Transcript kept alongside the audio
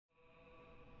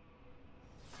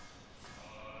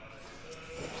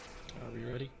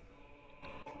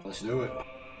Let's do it.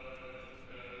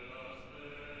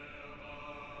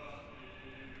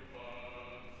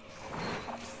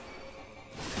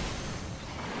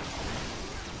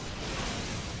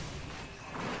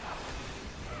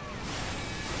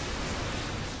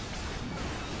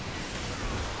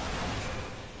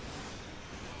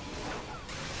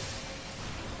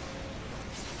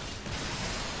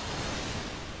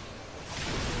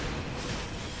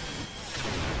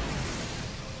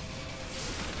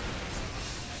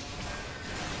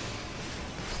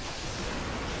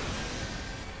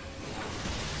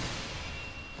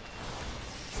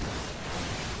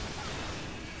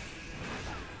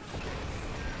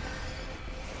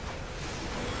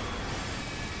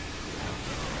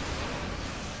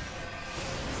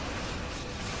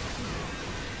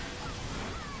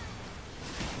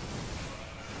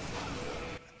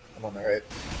 I'm on the right.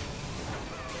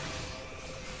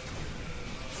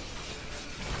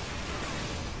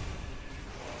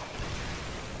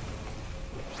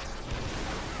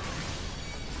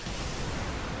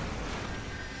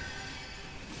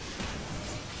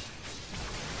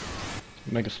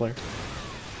 Mega Slayer.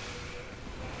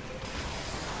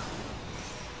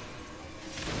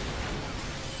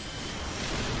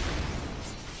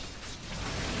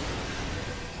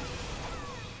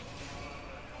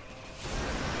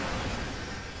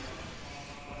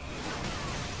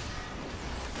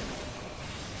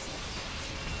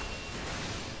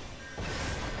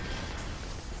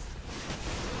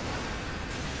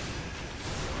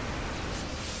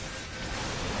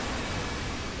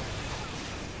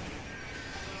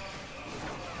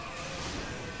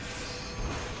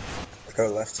 Go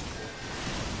left.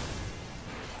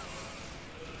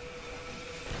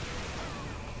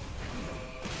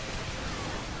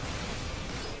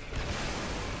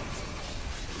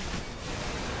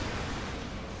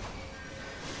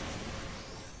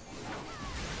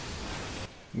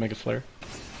 Mega Slayer.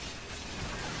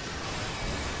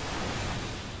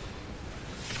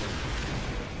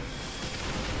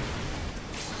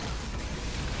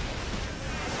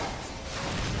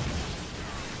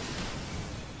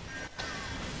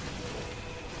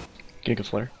 Giga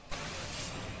Slayer.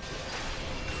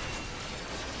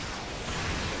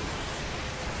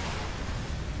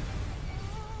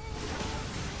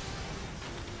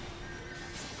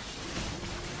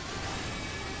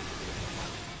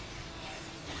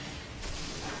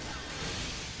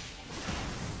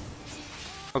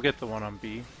 I'll get the one on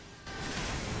B.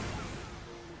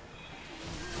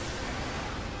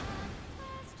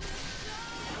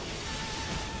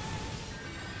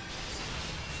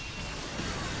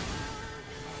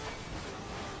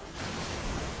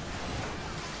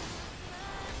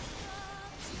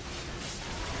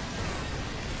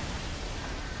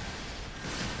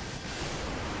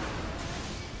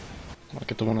 I'll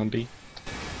get the one on B.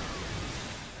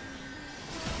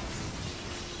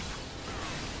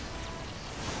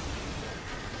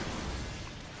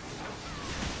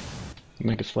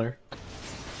 Mega Slayer.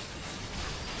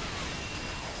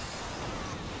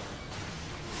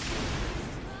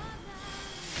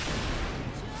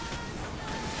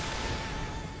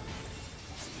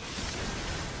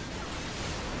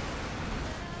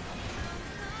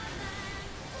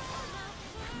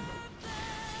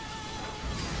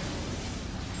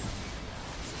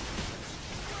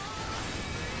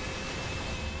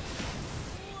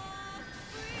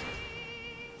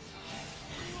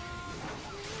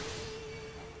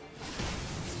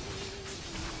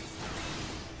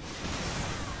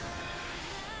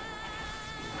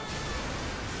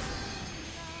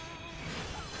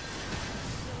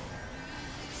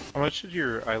 How much did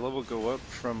your eye level go up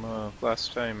from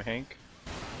last time, Hank?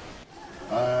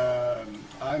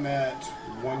 I'm at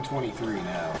 123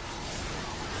 now.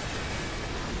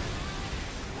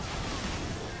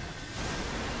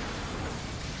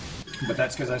 But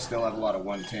that's because I still have a lot of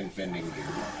 110 fending gear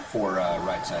for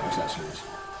right side accessories.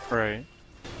 Right.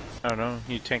 I don't know,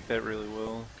 you tanked that really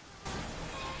well.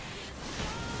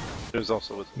 It was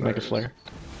also with the Mega virus. Slayer.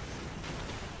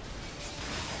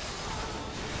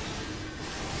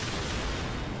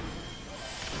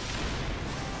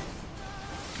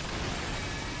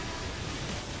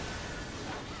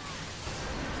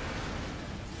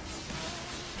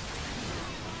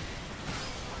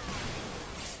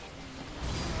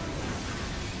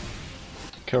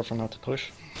 Careful not to push.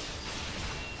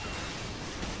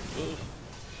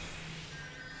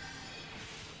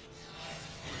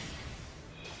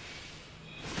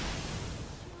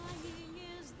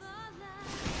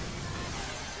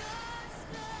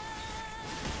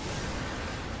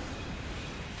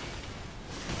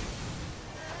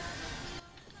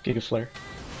 Giga Slayer.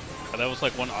 That was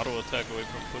like one auto attack away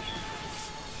from push.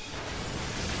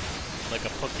 like a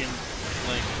fucking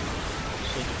like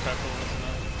shoulder tackle or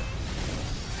something.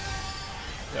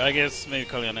 Yeah, I guess maybe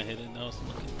Kaliana hit it. That was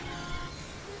lucky.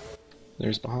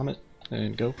 There's Bahamut,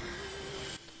 and go.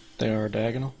 They are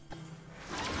diagonal.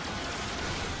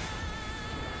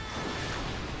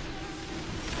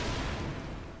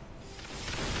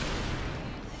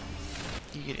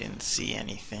 You didn't see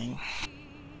anything.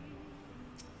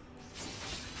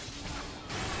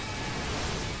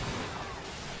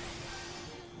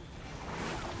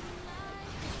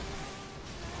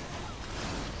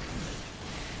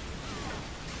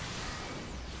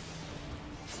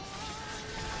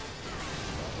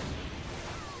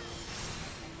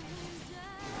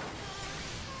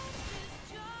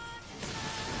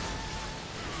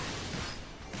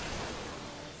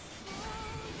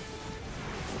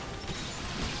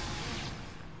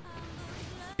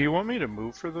 Do you want me to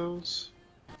move for those?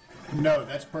 No,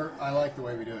 that's I like the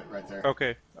way we do it right there.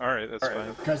 Okay, alright, that's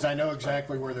fine. Because I know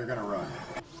exactly where they're gonna run.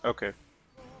 Okay.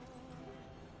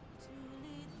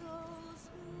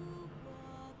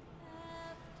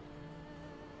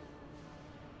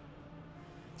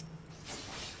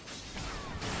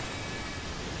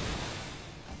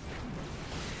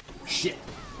 Shit.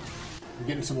 I'm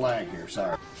getting some lag here,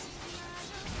 sorry.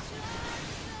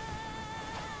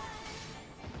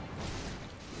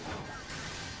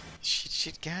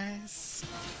 Shit, guys.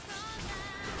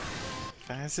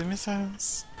 Fires and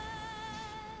missiles.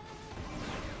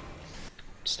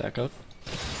 Stack up.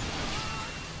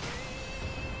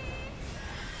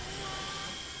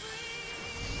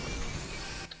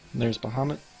 There's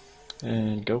Bahamut,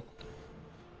 and go.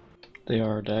 They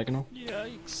are diagonal.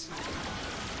 Yikes.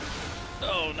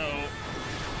 Oh no.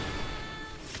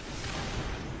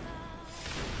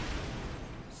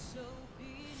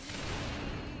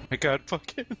 My god,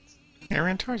 fucking. I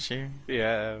ran towards you.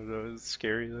 Yeah, that was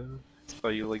scary though. Saw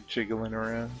you like jiggling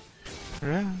around.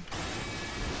 Yeah.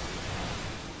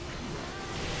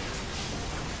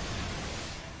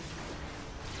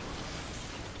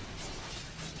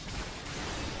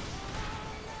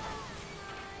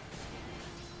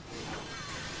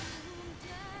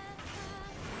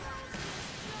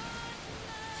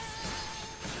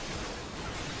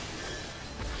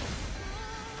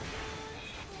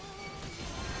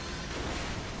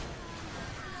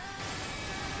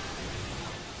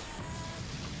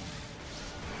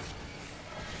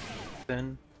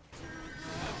 Then.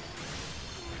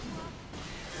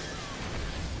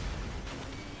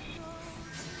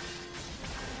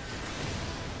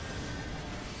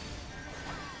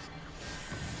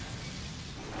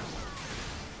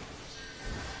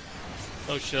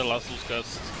 Oh shit, I lost those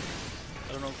guys.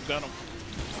 I don't know if we got them.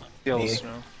 Yellow Yeah.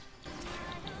 snow.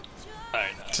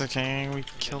 Alright, It's okay, we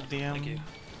killed the thank you.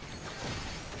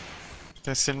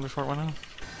 the sin before it went on.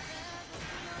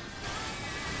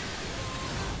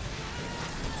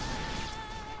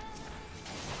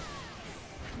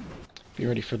 Be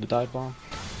ready for the dive bomb.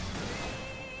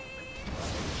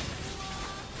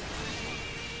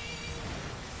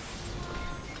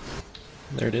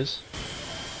 There it is.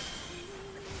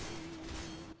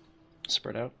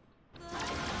 Spread out.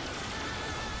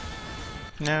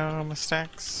 No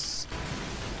mistakes.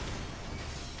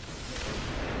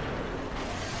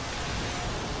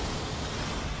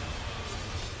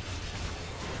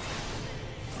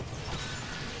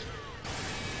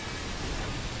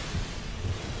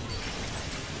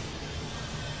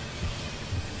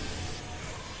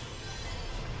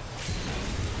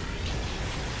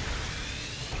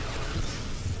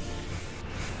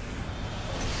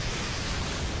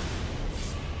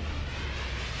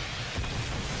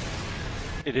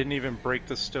 It didn't even break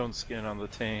the stone skin on the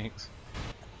tanks.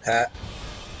 Hat.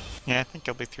 Yeah, I think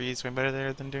LB3 is way better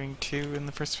there than doing 2 in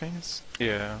the first phase.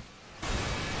 Yeah.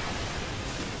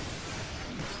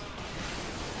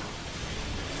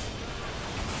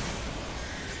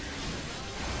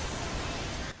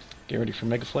 Get ready for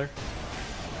Mega Flare.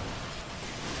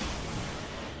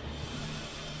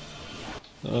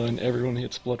 And everyone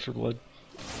hits blood for blood.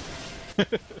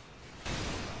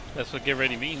 That's what get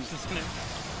ready means, isn't it?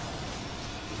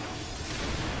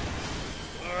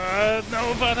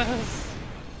 No bananas!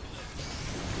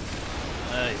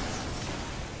 Nice.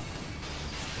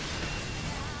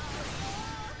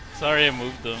 Sorry I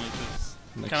moved them, it's just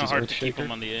Next kind of is hard to keep Earthshaker.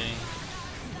 them on the A.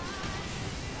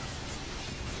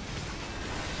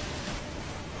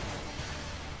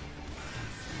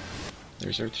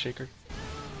 There's Earthshaker.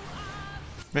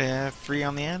 Yeah, 3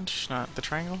 on the edge, not the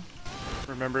triangle.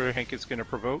 Remember, Hank is gonna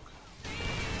provoke?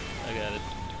 I got it.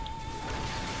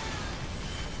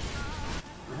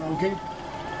 Okay.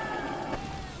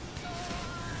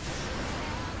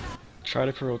 Try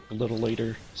to provoke a little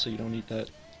later so you don't need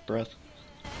that Breath.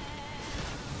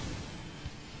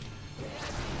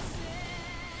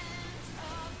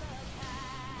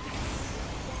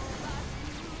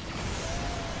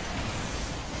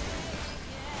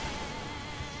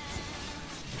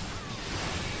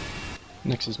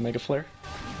 Next is Mega Flare.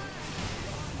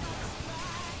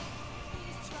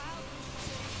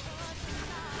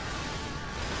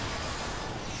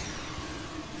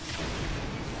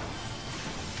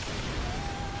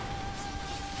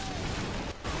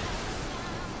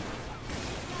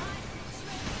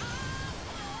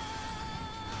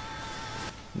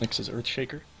 Next is Earth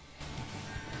Shaker.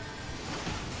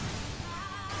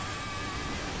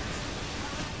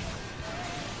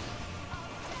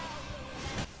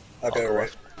 I'll go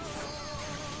right.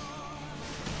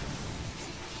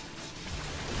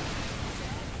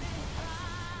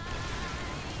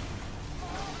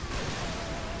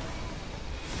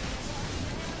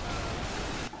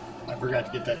 I forgot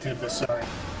to get that Tempest, sorry.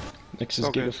 Next is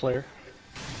Okay. Giga Flare.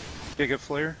 Giga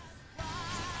Flare.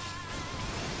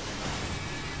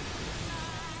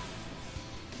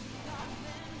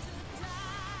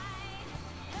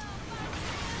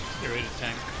 Get ready to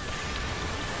tank.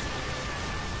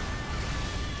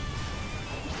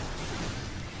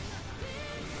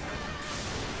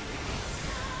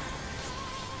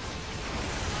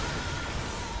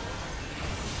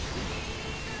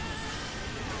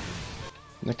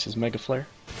 Next is Mega Flare.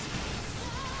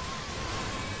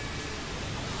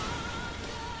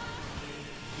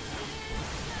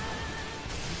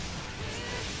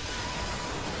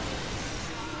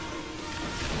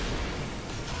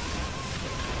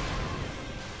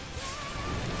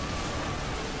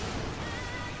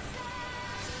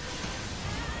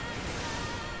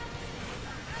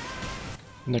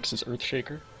 Next is Earth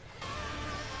Shaker.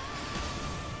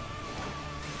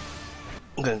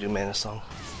 I'm gonna do Mana Song.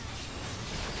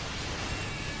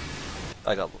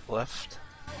 I got left.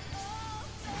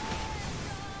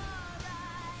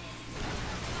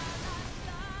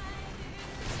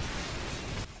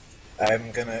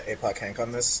 I'm gonna APOC Hank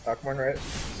on this Aquamorn, right?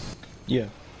 Yeah.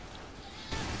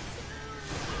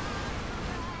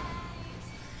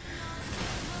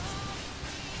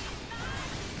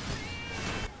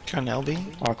 Trying LB.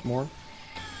 Akmor.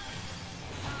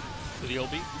 To the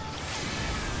LB.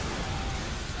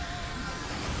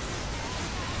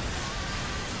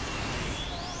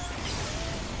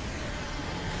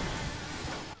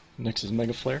 Next is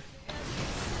Mega Flare.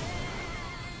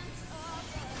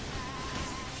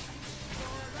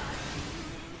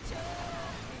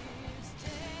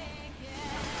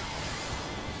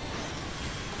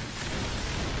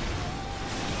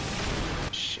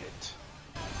 Shit.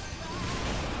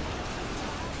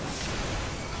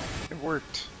 It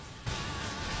worked.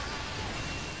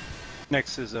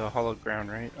 Next is a hollow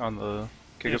ground, right? On the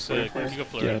Giga Yes, Flare. Giga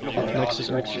Flare. Yeah. Giga Flare. Next is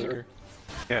Earth Shaker.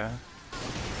 Yeah.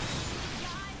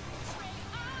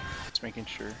 Just making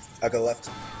sure. I'll go left.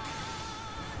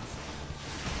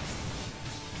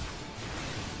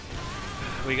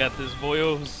 We got this,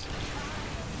 boyos.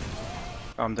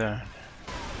 I'm down.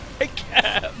 I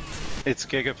can't. It's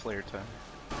Giga Flare time.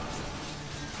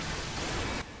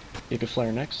 Giga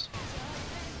Flare next.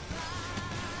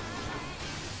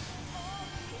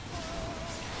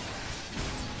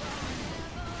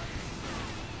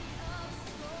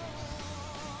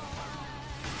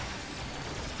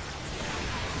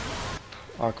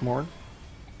 Akmorn.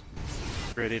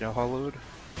 Ready to hollowed.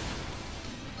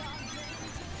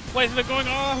 Why isn't it going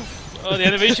off? Oh, the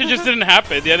animation just didn't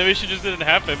happen. The animation just didn't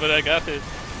happen, but I got it.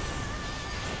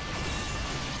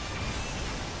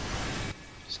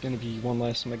 It's gonna be one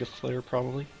last Mega Flare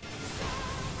probably.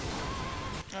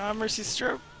 Ah, Mercy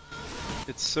Stroke.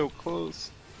 It's so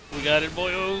close. We got it,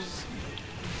 boyos.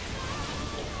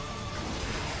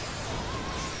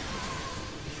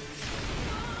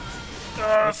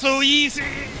 Ah, so easy.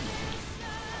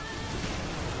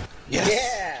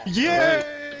 Yes! Yay!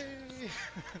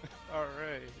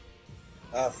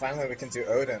 Alright. Finally we can do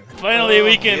Odin. Finally,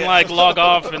 we can like log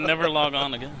off and never log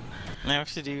on again. Now I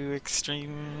have to do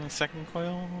Extreme Second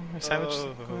Coil or Savage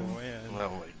Second Coil. man. Oh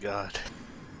my god.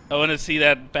 I want to see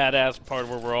that badass part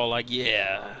where we're all like,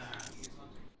 yeah.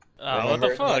 What the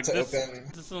Remember fuck? not to This open-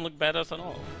 doesn't look badass at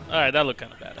all. Alright, that looked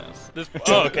kind of badass. This. Don't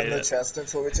Oh, open okay. the that- chest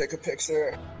until we take a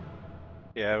picture.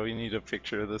 Yeah, we need a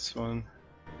picture of this one.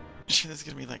 Sure, there's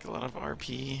gonna be like a lot of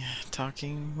RP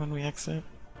talking when we exit.